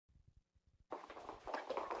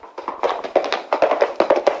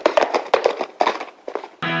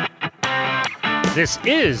This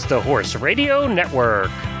is the Horse Radio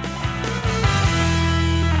Network.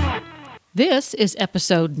 This is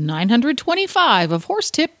episode 925 of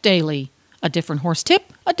Horse Tip Daily. A different horse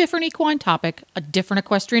tip, a different equine topic, a different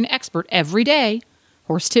equestrian expert every day.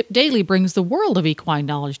 Horse Tip Daily brings the world of equine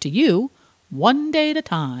knowledge to you, one day at a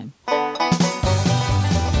time.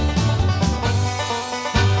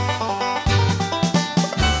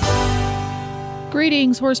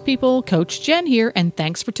 Greetings, horse people. Coach Jen here, and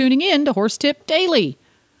thanks for tuning in to Horse Tip Daily.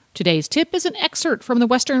 Today's tip is an excerpt from the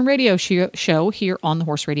Western Radio show here on the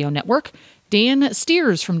Horse Radio Network. Dan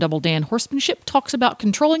Steers from Double Dan Horsemanship talks about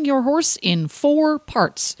controlling your horse in 4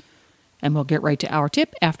 parts. And we'll get right to our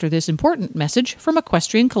tip after this important message from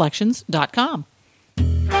EquestrianCollections.com.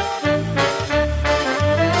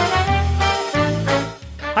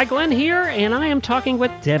 Hi, Glenn here, and I am talking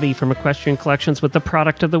with Debbie from Equestrian Collections with the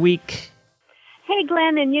product of the week. Hey,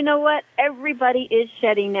 Glenn, and you know what? Everybody is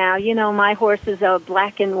shedding now. You know, my horse is a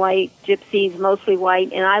black and white, gypsies, mostly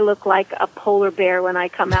white, and I look like a polar bear when I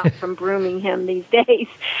come out from grooming him these days.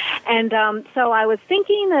 And so I was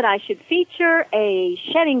thinking that I should feature a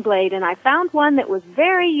shedding blade, and I found one that was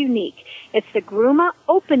very unique. It's the Gruma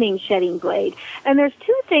opening shedding blade. And there's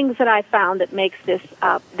 2 things that I found that makes this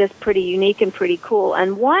pretty unique and pretty cool.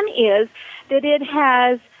 And one is that it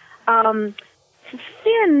has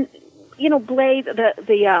thin, blade,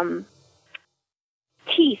 the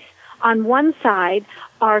teeth on one side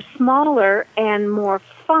are smaller and more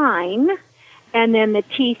fine, and then the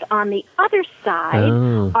teeth on the other side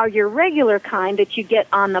are your regular kind that you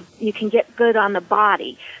can get good on the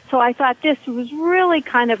body. So I thought this was really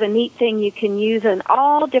kind of a neat thing you can use in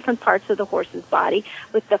all different parts of the horse's body,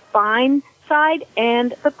 with the fine side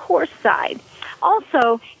and the coarse side.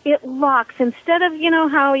 Also, it locks. Instead of,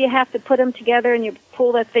 how you have to put them together and you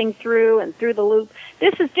pull that thing through and through the loop,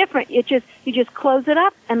 this is different. You just close it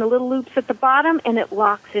up and the little loop's at the bottom and it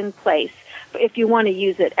locks in place. If you want to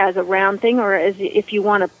use it as a round thing, or if you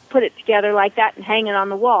want to put it together like that and hang it on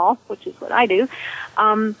the wall, which is what I do.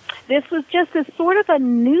 This was just a sort of a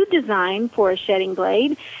new design for a shedding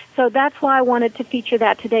blade. So that's why I wanted to feature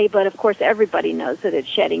that today. But, of course, everybody knows that it's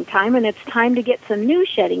shedding time, and it's time to get some new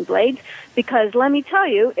shedding blades, because let me tell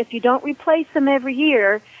you, if you don't replace them every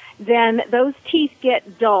year, then those teeth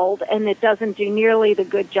get dulled, and it doesn't do nearly the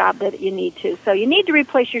good job that you need to. So you need to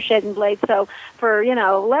replace your shedding blade. So for,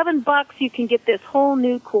 $11, you can get this whole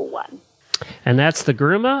new cool one. And that's the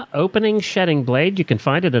Gruma opening shedding blade. You can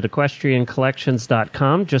find it at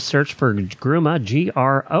EquestrianCollections.com. Just search for Gruma,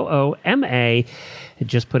 Grooma.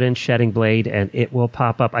 Just put in shedding blade and it will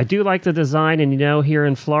pop up. I do like the design, and here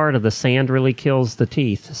in Florida, the sand really kills the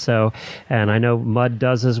teeth. So, and I know mud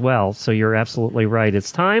does as well. So you're absolutely right.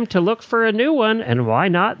 It's time to look for a new one, and why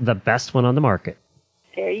not the best one on the market?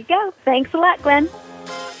 There you go. Thanks a lot, Glenn.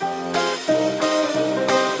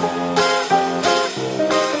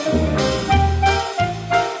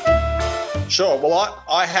 Sure. Well,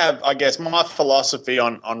 I have, I guess, my philosophy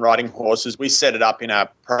on riding horses, we set it up in our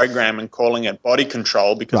program and calling it body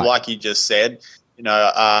control because, right, like you just said,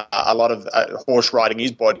 a lot of horse riding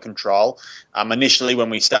is body control. Initially,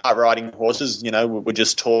 when we start riding horses, we're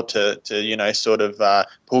just taught to sort of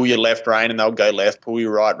pull your left rein and they'll go left, pull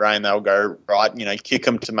your right rein, they'll go right, kick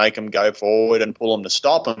them to make them go forward and pull them to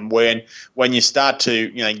stop them. When you start to,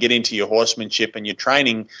 get into your horsemanship and your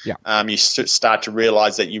training, you start to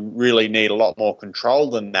realize that you really need a lot more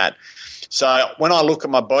control than that. So when I look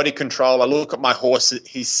at my body control, I look at my horse,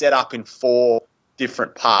 he's set up in 4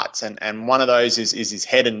 different parts, and one of those is his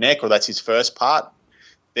head and neck, or that's his first part,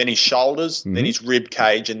 then his shoulders, then his rib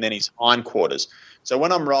cage, and then his hindquarters. So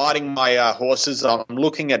when I'm riding my horses, I'm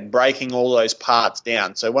looking at breaking all those parts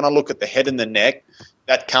down. So when I look at the head and the neck,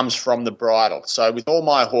 that comes from the bridle. So with all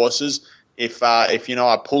my horses, if I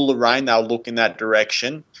pull the rein, they'll look in that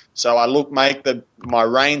direction. So I make my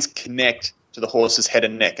reins connect to the horse's head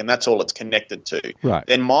and neck, and that's all it's connected to. Right.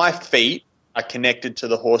 Then my feet are connected to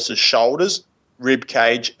the horse's shoulders, rib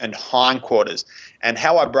cage, and hindquarters. And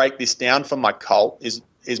how I break this down for my colt is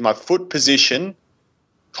my foot position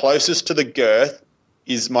closest to the girth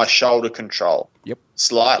is my shoulder control. Yep.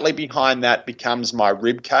 Slightly behind that becomes my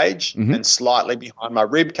rib cage, and slightly behind my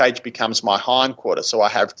rib cage becomes my hindquarter. So I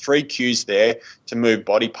have 3 cues there to move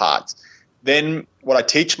body parts. Then what I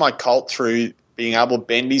teach my colt through being able to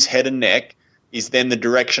bend his head and neck is then the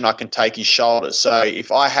direction I can take his shoulders. So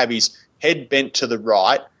if I have his head bent to the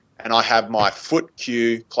right, and I have my foot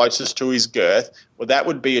cue closest to his girth, well, that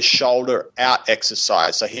would be a shoulder out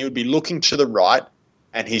exercise. So he would be looking to the right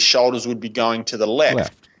and his shoulders would be going to the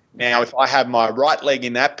left. Now, if I have my right leg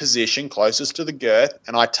in that position closest to the girth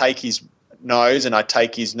and I take his nose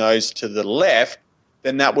to the left,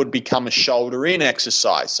 then that would become a shoulder in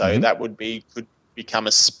exercise. So that could become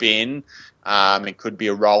a spin. It could be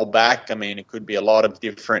a rollback. I mean, it could be a lot of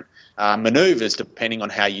different maneuvers depending on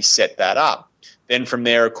how you set that up. Then from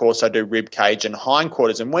there, of course, I do rib cage and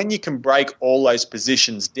hindquarters. And when you can break all those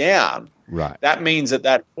positions down, that means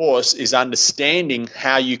that horse is understanding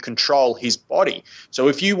how you control his body. So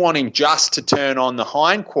if you want him just to turn on the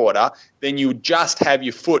hindquarter, then you would just have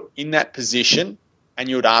your foot in that position and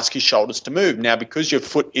you would ask his shoulders to move. Now, because your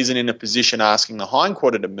foot isn't in a position asking the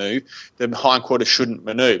hindquarter to move, the hindquarter shouldn't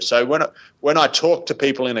maneuver. So when I talk to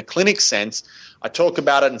people in a clinic sense, I talk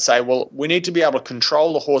about it and say, well, we need to be able to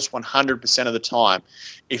control the horse 100% of the time.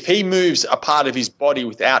 If he moves a part of his body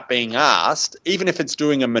without being asked, even if it's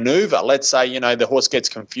doing a maneuver, let's say, the horse gets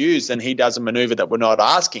confused and he does a maneuver that we're not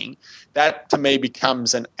asking, that to me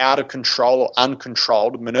becomes an out of control or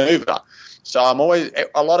uncontrolled maneuver. So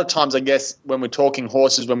a lot of times, I guess, when we're talking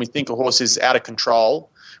horses, when we think a horse is out of control,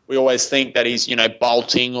 we always think that he's,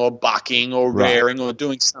 bolting or bucking or rearing or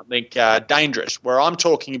doing something dangerous. Where I'm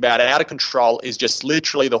talking about out of control is just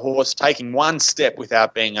literally the horse taking one step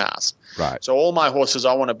without being asked. Right. So all my horses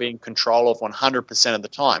I want to be in control of 100% of the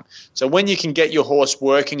time. So when you can get your horse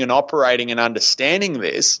working and operating and understanding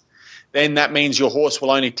this, then that means your horse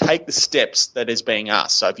will only take the steps that is being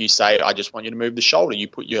asked. So if you say, I just want you to move the shoulder, you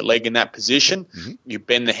put your leg in that position, you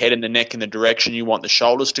bend the head and the neck in the direction you want the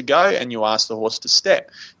shoulders to go, and you ask the horse to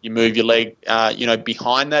step. You move your leg,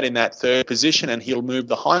 behind that in that third position, and he'll move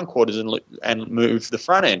the hindquarters and move the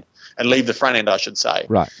front end, and leave the front end, I should say.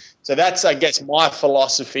 Right. So that's, I guess, my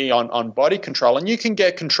philosophy on body control. And you can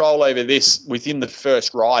get control over this within the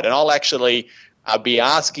first ride. And I'll actually be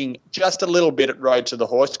asking just a little bit at road to the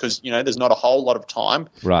horse because, there's not a whole lot of time.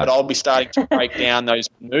 Right. But I'll be starting to break down those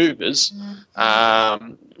maneuvers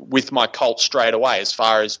with my colt straight away, as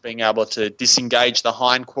far as being able to disengage the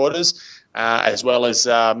hindquarters as well as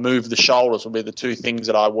move the shoulders will be the two things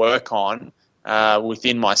that I work on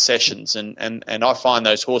within my sessions. And I find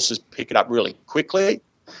those horses pick it up really quickly.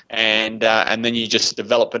 And then you just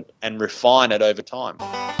develop it and refine it over time.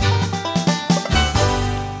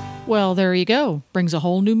 Well, there you go. Brings a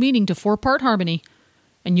whole new meaning to four-part harmony.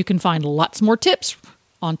 And you can find lots more tips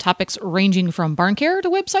on topics ranging from barn care to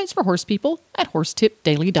websites for horse people at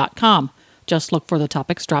horsetipdaily.com. Just look for the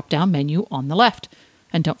topics drop-down menu on the left.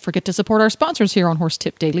 And don't forget to support our sponsors here on Horse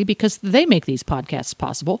Tip Daily because they make these podcasts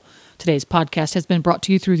possible. Today's podcast has been brought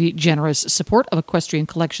to you through the generous support of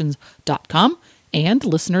equestriancollections.com and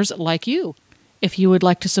listeners like you. If you would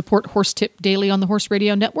like to support Horse Tip Daily on the Horse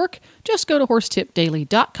Radio Network, just go to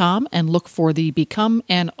horsetipdaily.com and look for the Become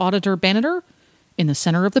an Auditor banner in the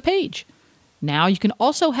center of the page. Now you can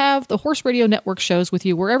also have the Horse Radio Network shows with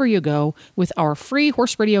you wherever you go with our free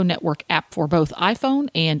Horse Radio Network app for both iPhone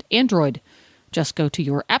and Android. Just go to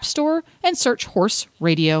your app store and search Horse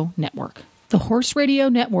Radio Network. The Horse Radio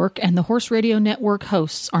Network and the Horse Radio Network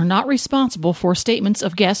hosts are not responsible for statements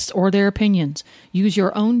of guests or their opinions. Use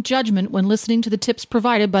your own judgment when listening to the tips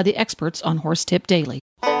provided by the experts on Horse Tip Daily.